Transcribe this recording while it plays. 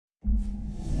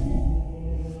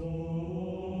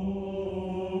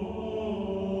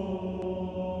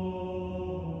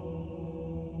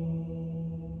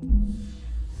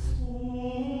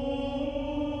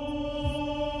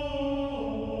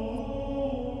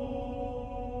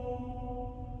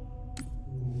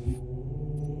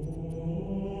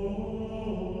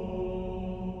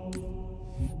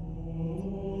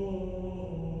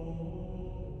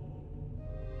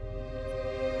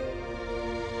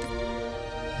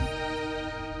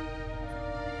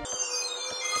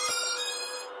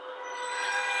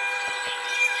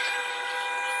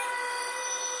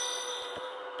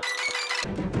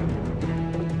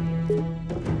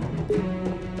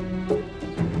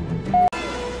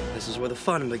This is where the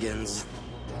fun begins.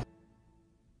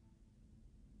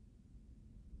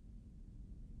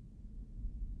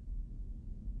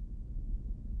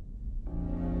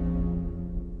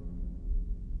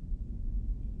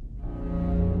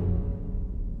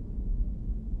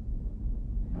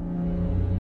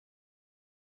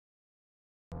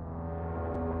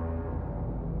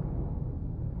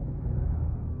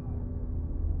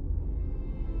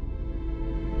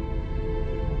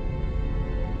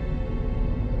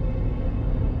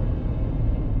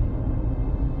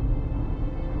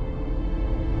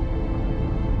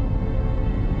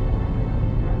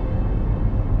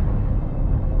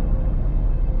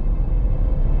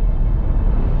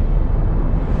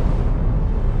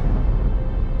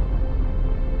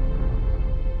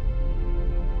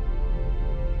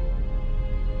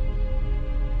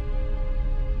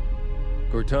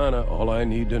 Cortana, all I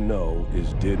need to know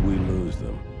is, did we lose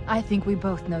them? I think we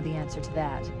both know the answer to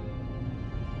that.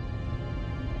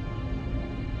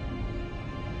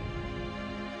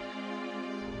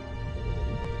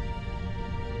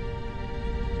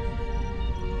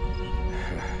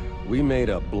 We made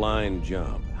a blind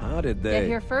jump. How did they... Get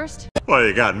here first? Well,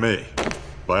 you got me.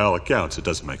 By all accounts, it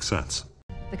doesn't make sense.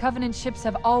 The Covenant ships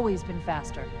have always been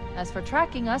faster. As for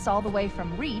tracking us all the way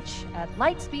from Reach, at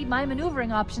light speed my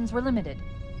maneuvering options were limited.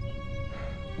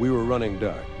 We were running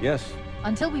dark, yes?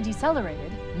 Until we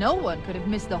decelerated, no one could have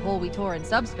missed the hole we tore in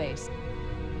subspace.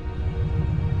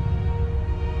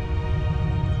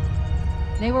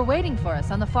 They were waiting for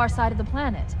us on the far side of the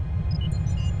planet.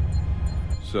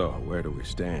 So, where do we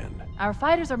stand? Our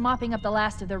fighters are mopping up the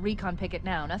last of their recon picket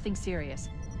now, nothing serious.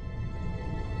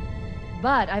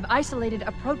 But I've isolated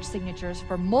approach signatures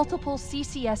for multiple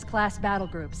CCS-class battle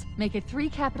groups. Make it 3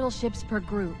 capital ships per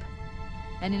group.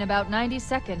 And in about 90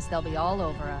 seconds, they'll be all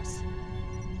over us.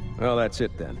 Well, that's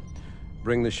it then.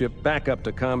 Bring the ship back up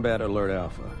to Combat Alert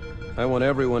Alpha. I want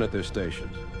everyone at their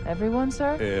stations. Everyone,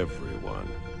 sir? Everyone.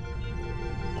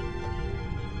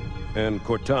 And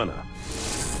Cortana.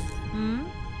 Hmm?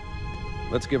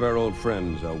 Let's give our old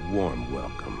friends a warm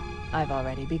welcome. I've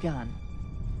already begun.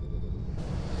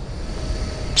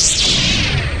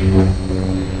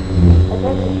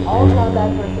 Attention, all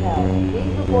combat personnel.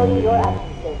 Please report to your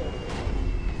action station.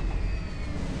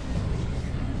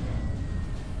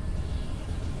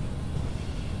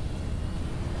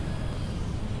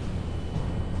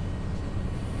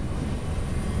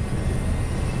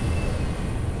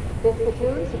 Fifth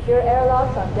platoon, secure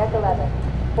airlocks on deck 11.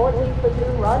 14th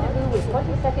platoon, rendezvous with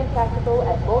 22nd Tactical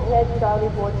at Bulkhead Charlie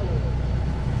 14.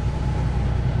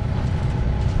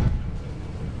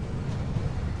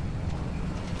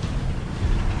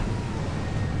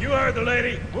 You heard the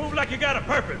lady. Move like you got a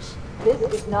purpose. This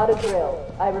is not a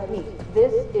drill. I repeat,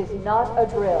 this is not a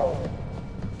drill.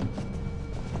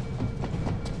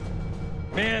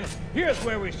 Man, here's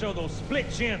where we show those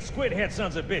split-chin, squid-head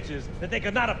sons of bitches that they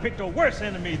could not have picked a worse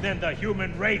enemy than the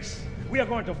human race. We are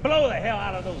going to blow the hell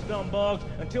out of those dumb bugs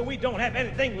until we don't have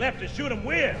anything left to shoot them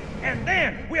with. And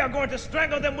then we are going to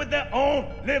strangle them with their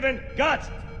own living guts.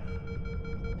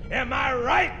 Am I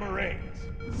right, Marines?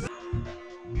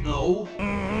 No.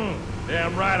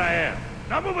 Damn right I am.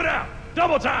 Now move it out.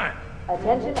 Double time.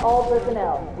 Attention all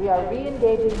personnel. We are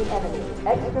re-engaging the enemy.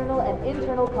 External and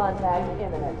internal contact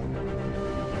imminent.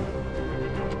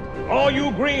 All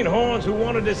you greenhorns who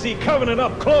wanted to see Covenant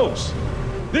up close,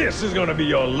 this is gonna be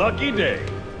your lucky day.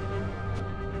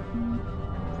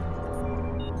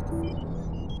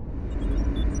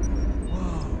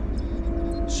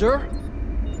 Whoa. Sir?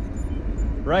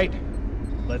 Right.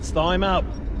 Let's thaw him out.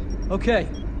 Okay.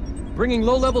 Bringing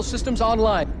low-level systems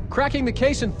online. Cracking the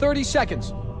case in 30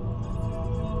 seconds.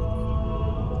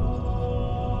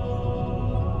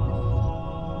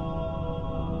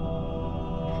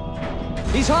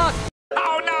 He's hot!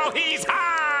 Oh no, he's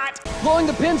hot! Blowing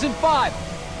the pins in 5.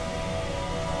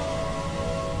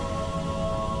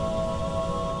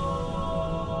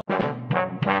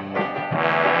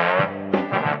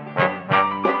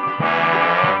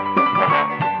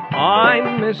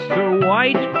 I'm Mr.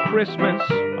 White Christmas.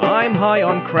 I'm high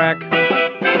on crack.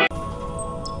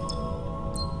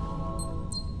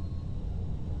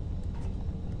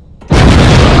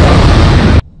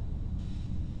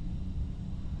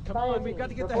 Come on, we've got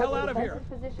to get the hell out of here.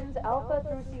 Positions Alpha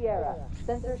through Sierra.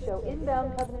 Sensors show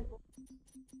inbound Covenant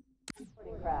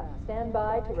boarding craft. Stand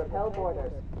by to repel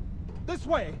boarders. This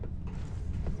way!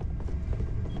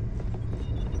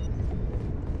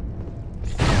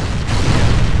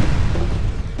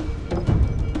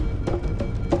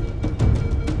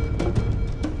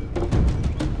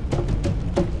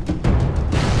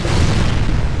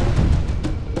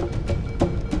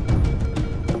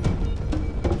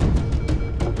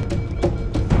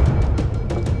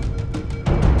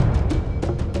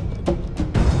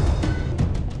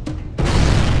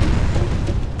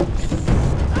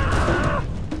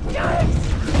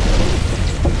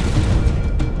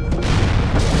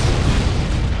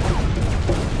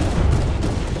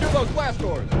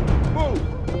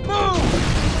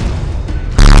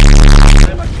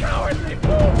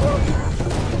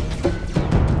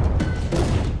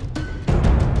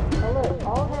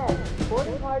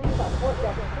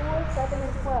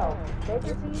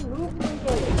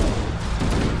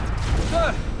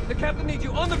 Sir, the captain needs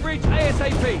you on the bridge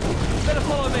ASAP. Better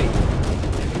follow me.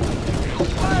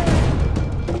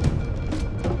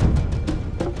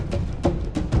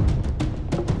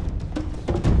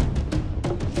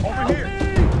 Over here.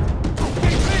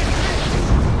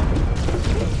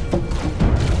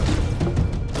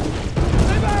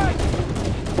 Stay back!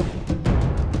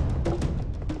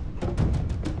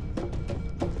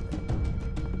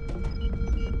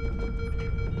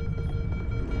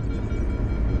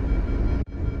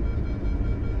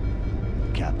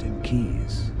 Captain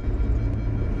Keyes.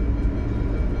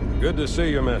 Good to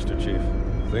see you, Master Chief.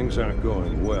 Things aren't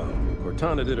going well.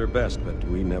 Cortana did her best, but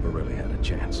we never really had a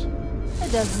chance. A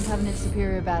dozen Covenant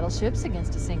superior battleships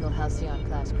against a single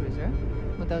Halcyon-class cruiser.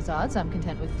 With those odds, I'm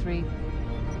content with 3,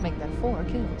 make that 4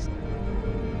 kills.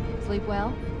 Sleep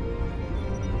well?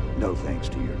 No thanks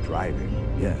to your driving,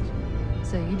 yes.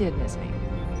 So you did miss me.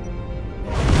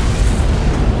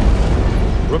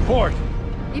 Report.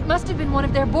 It must have been one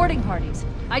of their boarding parties.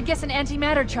 I'd guess an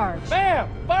antimatter charge. Ma'am!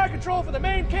 Fire control for the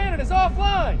main cannon is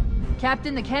offline!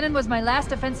 Captain, the cannon was my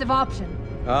last offensive option.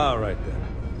 All right, then.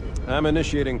 I'm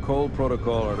initiating Cold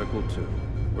Protocol Article 2.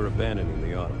 We're abandoning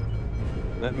the Autumn.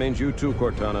 That means you too,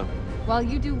 Cortana. While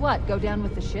you do what? Go down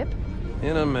with the ship?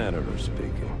 In a manner of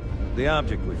speaking. The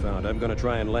object we found, I'm gonna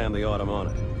try and land the Autumn on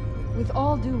it. With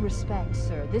all due respect,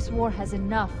 sir, this war has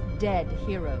enough dead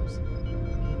heroes.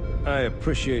 I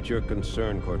appreciate your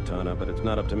concern, Cortana, but it's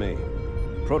not up to me.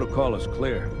 Protocol is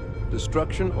clear.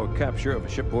 Destruction or capture of a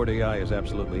shipboard AI is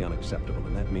absolutely unacceptable,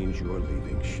 and that means you're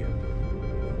leaving ship.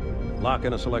 Lock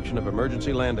in a selection of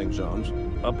emergency landing zones,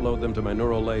 upload them to my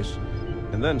neural lace,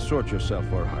 and then sort yourself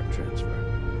for a heart transfer.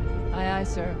 Aye, aye,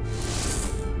 sir.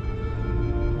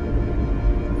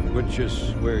 Which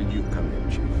is where you come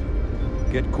in,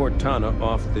 Chief. Get Cortana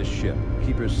off this ship.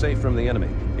 Keep her safe from the enemy.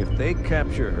 If they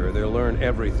capture her, they'll learn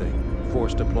everything.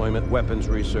 Force deployment, weapons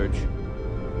research,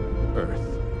 Earth.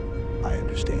 I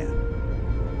understand.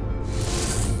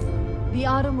 The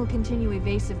Autumn will continue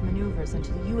evasive maneuvers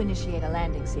until you initiate a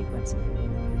landing sequence.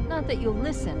 Not that you'll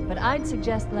listen, but I'd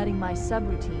suggest letting my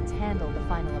subroutines handle the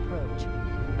final approach.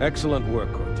 Excellent work,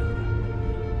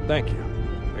 Cortana. Thank you.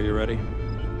 Are you ready?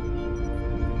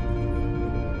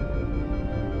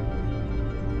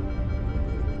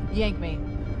 Yank me.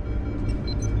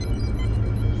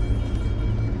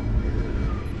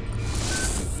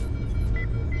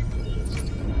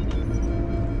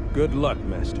 Good luck,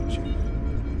 Master Chief.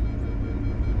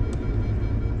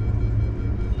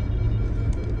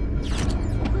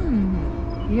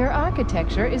 Your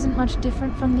architecture isn't much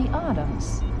different from the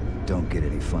Autumn's. Don't get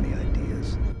any funny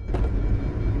ideas.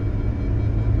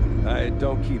 I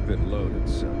don't keep it loaded,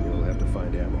 son. You'll have to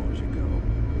find ammo as you go.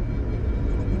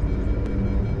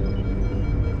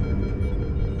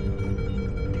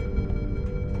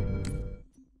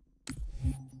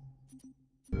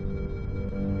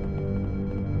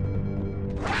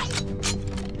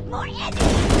 More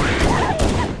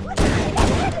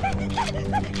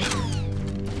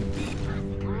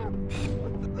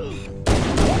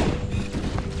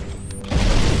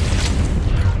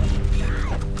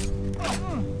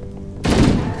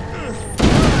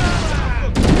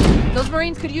Those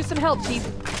Marines could use some help, Chief.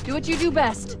 Do what you do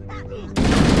best.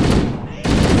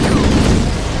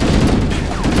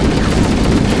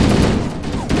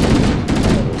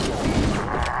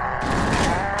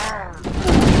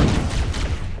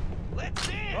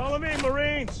 Follow me,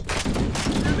 Marines.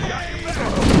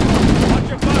 Watch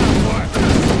your fire,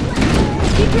 boy.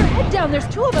 down. There's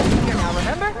two of us in here now,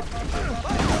 remember?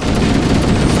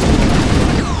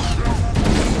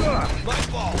 My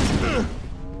fault.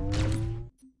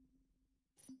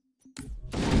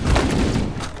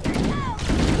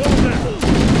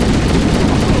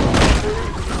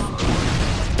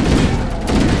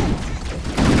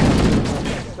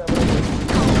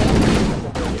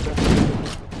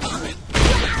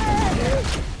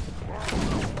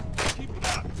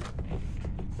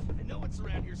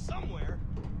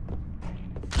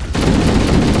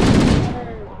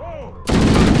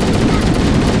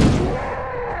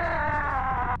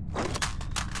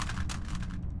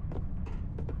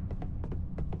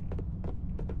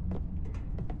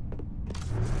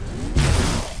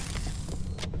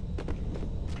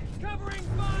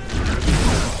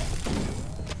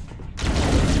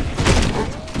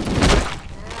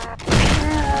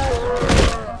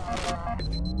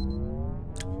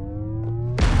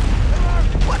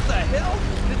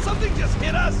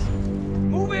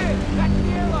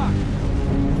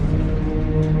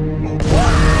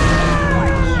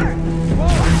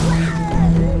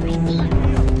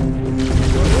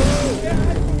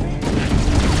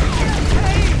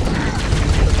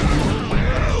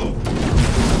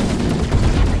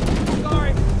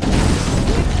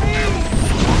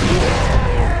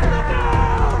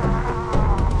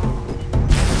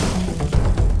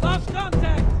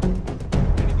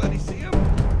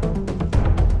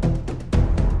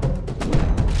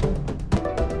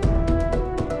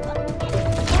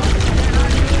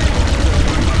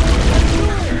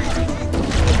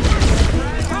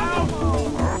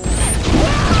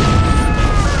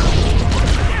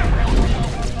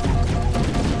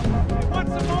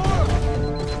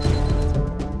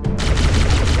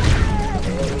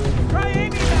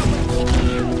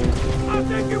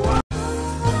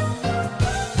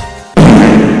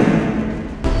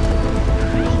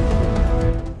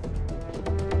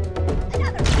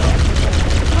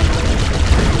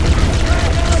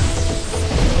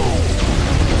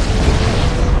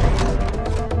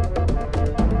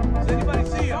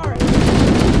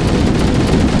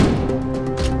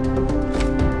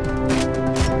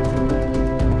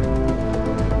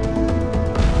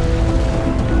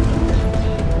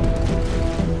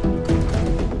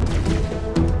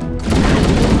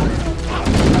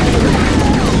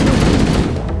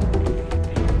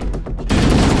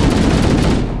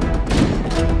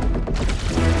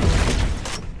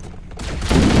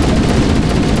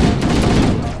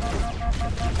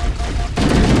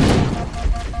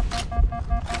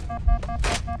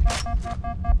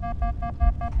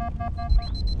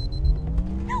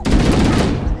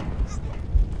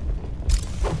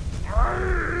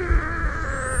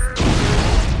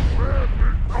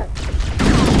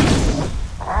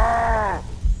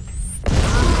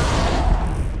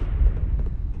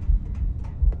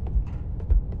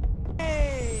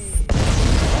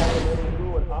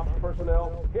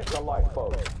 Hit the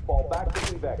lifeboat. Fall back to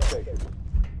evac station.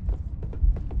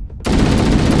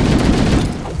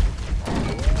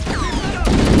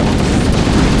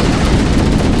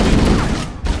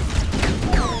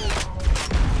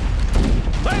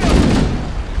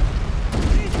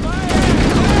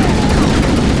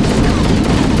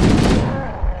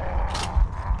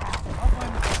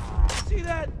 See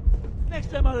that?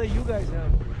 Next time I'll let you guys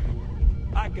have.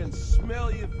 I can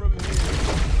smell you from here.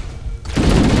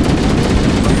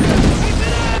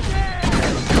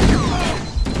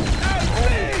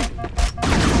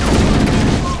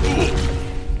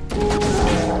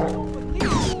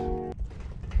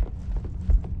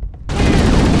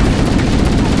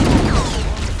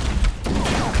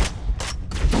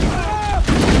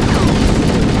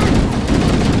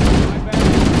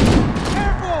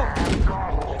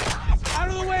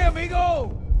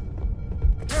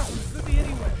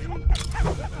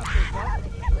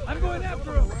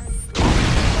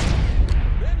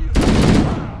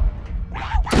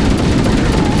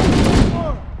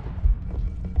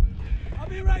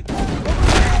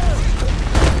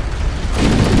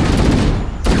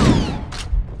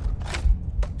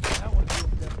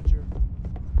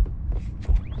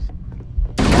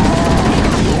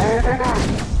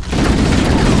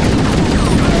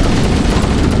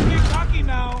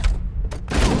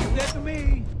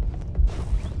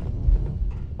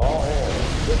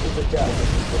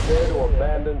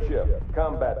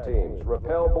 Combat teams,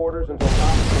 repel borders until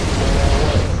hostages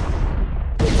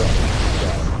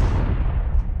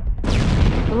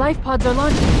away. The life pods are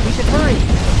launching. We should hurry.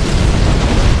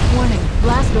 Warning,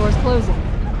 blast doors closing.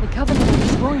 The Covenant are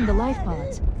destroying the life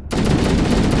pods.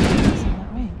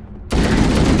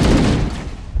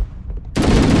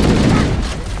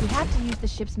 We have to use the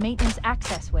ship's maintenance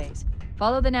access ways.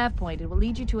 Follow the nav point. It will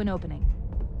lead you to an opening.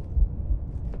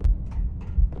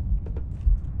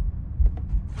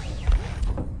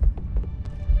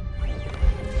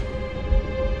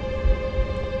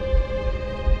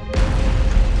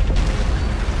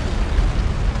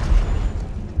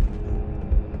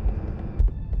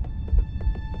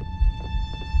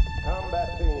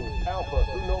 Combat teams, Alpha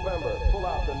through November, pull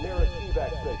out the nearest evac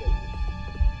station.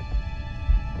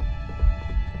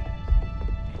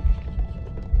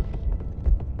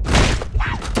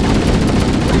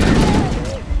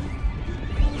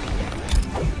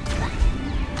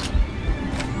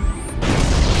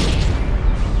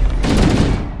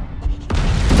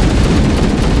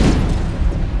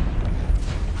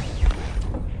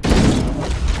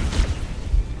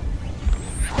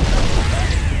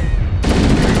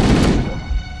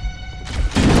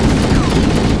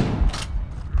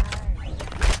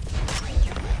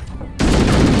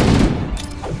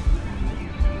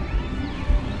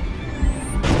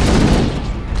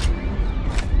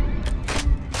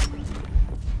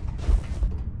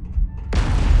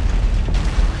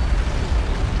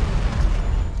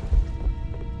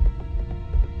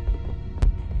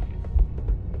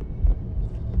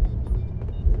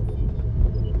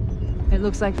 It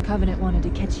looks like the Covenant wanted to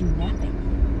catch you napping.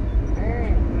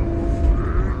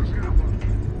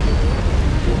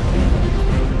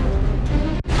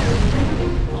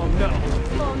 Oh no!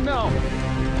 Oh no!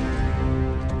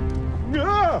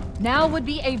 Ah! Now would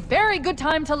be a very good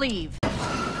time to leave.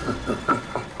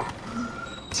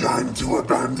 Time to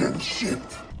abandon ship.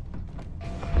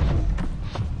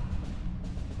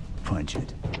 Punch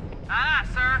it. Ah,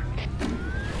 sir.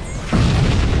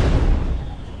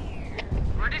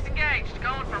 We're disengaged,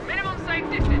 going for minimum safe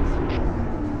distance.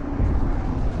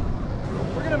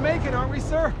 We're gonna make it, aren't we,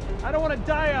 sir? I don't want to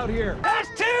die out here. That's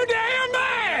too damn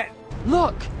bad!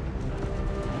 Look!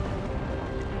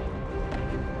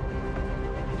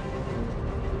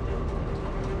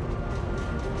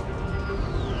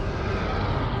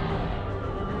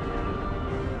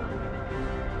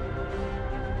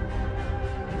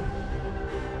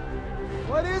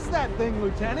 What is that thing,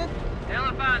 Lieutenant? Hell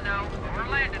if I know, but we're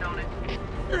landing on it.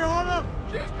 Your Honor,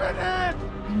 she's been hit! I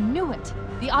knew it.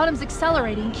 The Autumn's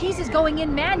accelerating. Keys is going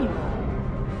in manual.